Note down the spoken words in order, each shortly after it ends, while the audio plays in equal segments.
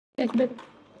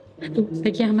Tu,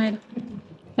 lagi hamai.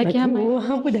 Lagi hamai.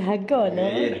 Apa dah harga no?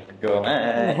 Harga mah.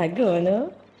 Dah harga no?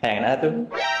 Hang lah tu.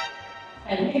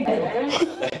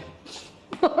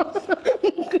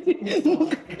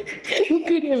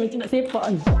 Muka dia macam nak sepak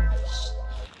ni.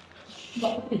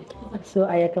 So,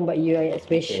 I akan buat you ayat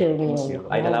special ni.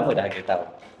 I dah lama dah harga tahu.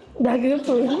 Dah harga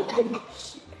apa?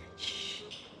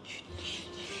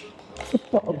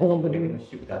 Sepak korang berdua.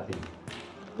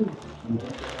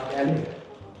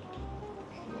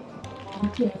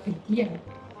 Nanti aku diam.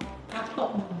 Katok.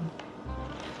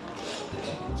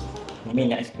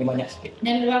 Minyak sikit, banyak sikit.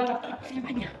 Yang luar katok yang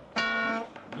banyak.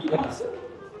 Bila masa?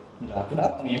 Dah aku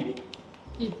datang ni.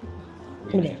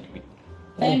 Boleh?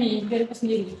 Saya ni, dari aku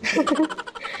sendiri.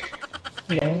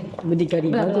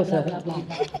 Berdikari bagus lah.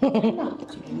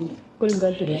 Kau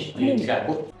lembut tu ya?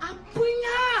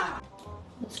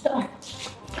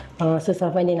 So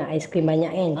Safwan dia nak aiskrim banyak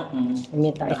kan? Dia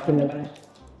minta aiskrim banyak.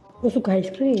 Kau suka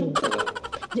aiskrim?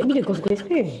 Sekejap bila kau suka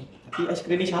aiskrim? Tapi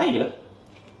aiskrim ni cair lah.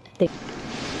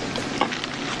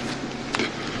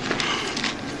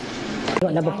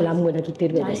 Tengok dah berapa lama dah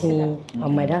kita duduk kat sini.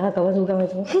 Ramai dah kawan seorang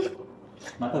tu.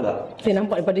 Nak tahu tak? Saya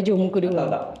nampak daripada jauh muka dia. Tahu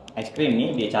tak? Aiskrim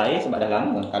ni dia cair sebab dah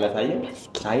lama. Kalau saya,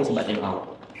 cair sebab tengok awak.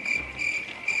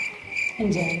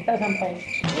 Anjay, tak sampai.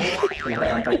 Tak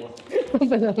sampai.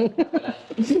 Apa lama?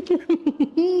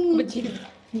 Bercina.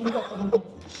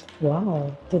 Wow,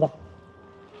 tu dah.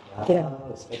 Okay dah.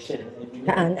 Special.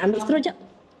 Ambil straw jap.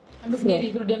 Ambil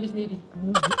sendiri, suruh dia ambil sendiri.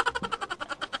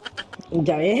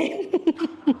 Sekejap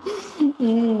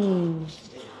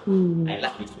I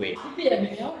like this way.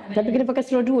 Tapi kena pakai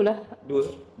straw dua lah. Dua.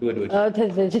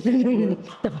 Tak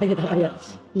payah, tak payah.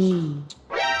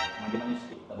 Mana-mana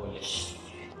sikit tak boleh.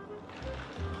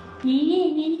 Ni.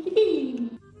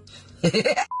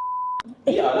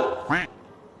 Iyalah.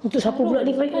 Untuk siapa pula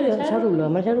ni kau ada? Syarul lah,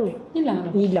 Mas Syarul.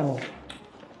 Hilang.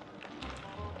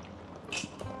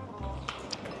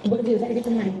 Buat dia, saya kata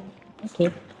main. Okey.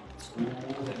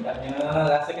 Sedapnya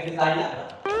rasa kena sayang.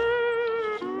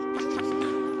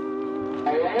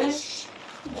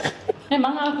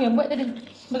 Memang aku yang buat tadi.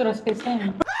 Betul space kan.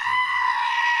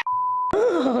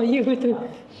 Ya betul.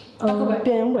 Aku buat.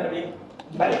 Dia yang buat.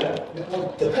 Baiklah.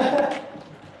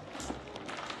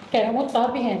 Kan motor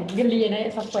tapi kan geli yang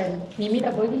naik Safwan. Mimi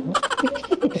tak boleh.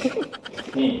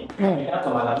 Ni, kenapa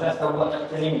malam dah kau buat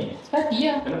macam ni? Tapi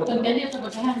ya, tuan kali aku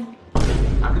buat sahan.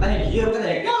 Aku tanya dia bukan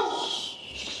tanya kau.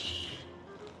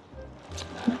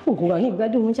 Apa korang ni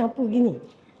bergaduh macam apa gini?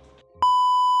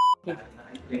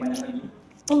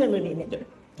 Ambil ni.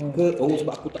 Oh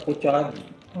sebab aku tak kocok lagi.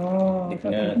 Oh, Dia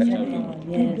kena kacau.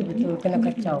 ya betul,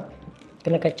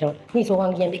 kena kacau. Ni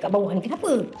seorang yang dekat bawah ni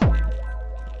kenapa?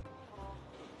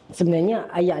 Sebenarnya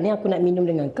ayat ni aku nak minum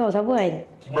dengan kau Safwan.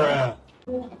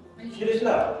 Serius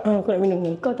lah? Aku nak minum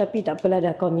dengan kau tapi tak apalah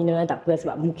dah kau minum lah, tak apa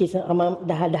sebab mungkin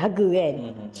dah harga kan.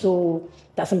 So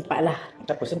tak sempat lah.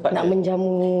 Tak apa sempat. Nak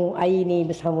menjamu air ni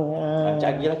bersama.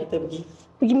 Cagilah kita pergi.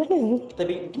 Pergi mana? Kita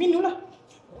pergi minum lah.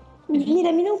 Ni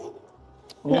dah minum.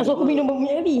 Nak suruh aku minum berapa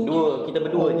banyak lagi? Dua, kita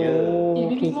berdua je.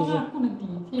 Okey. Aku nanti.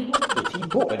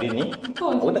 Sibuk lah dia ni.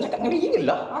 Orang tak cakap dengan dia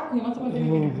lah. Aku yang masuk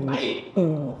macam Baik.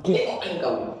 Okey. Tengok mana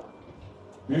kau.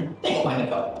 Tengok mana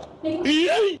kau.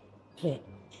 Okey.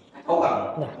 Orang.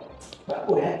 Dah.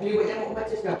 Apa dia buat yang mau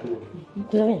baca sekarang tu?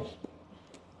 Tu Safwan.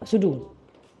 Sudu.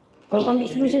 Kalau kau ambil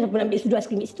sudu, siapa nak ambil sudu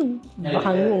aiskrim kat situ?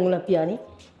 Hangung lah Pia ni.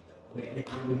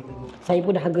 Saya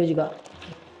pun dah harga juga.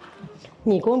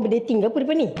 Ni korang berdating ke apa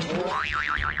depan ni?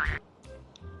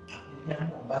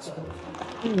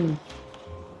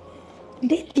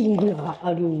 Dating pula.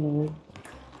 Aduh.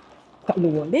 Kat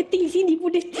luar. Dating sini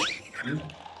pun dating.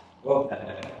 Oh,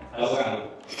 salah orang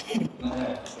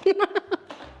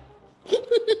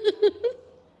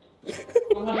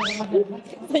tu.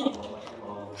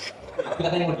 Aku tak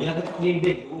tanya dia, aku tak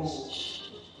bimbing.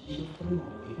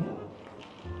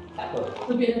 Tak apa.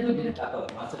 lebih. Tak apa.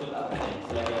 Masa tu tak apa.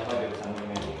 Selagi apa dia bersama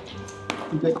dengan dia.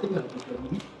 Juga tengah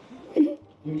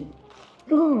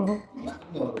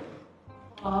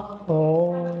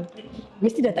Oh.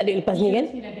 Mesti dah tak ada lepas ni kan?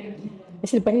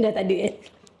 Mesti lepas ni dah tak ada kan?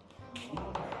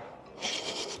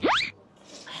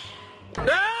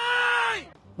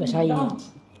 Dah cair.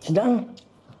 Sedap lah.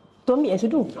 Tu ambil yang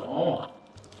sudu.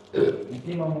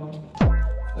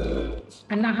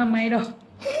 Anak hamai dah.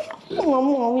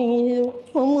 Mama ni tu.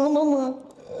 Mama.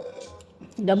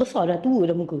 Dah besar dah, tua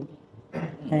dah muka.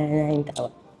 Tak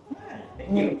awak.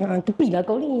 Tepilah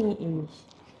kau ni.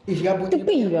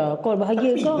 Tepilah. Kau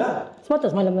bahagia kau. Sebab tu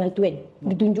semalam tu kan.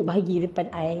 Dia tunjuk bahagia depan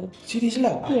I. Serius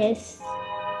lah? Yes.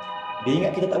 Dia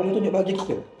ingat kita tak boleh tunjuk bahagia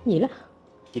kita? Yelah.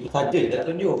 Kita saja je tak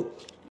tunjuk.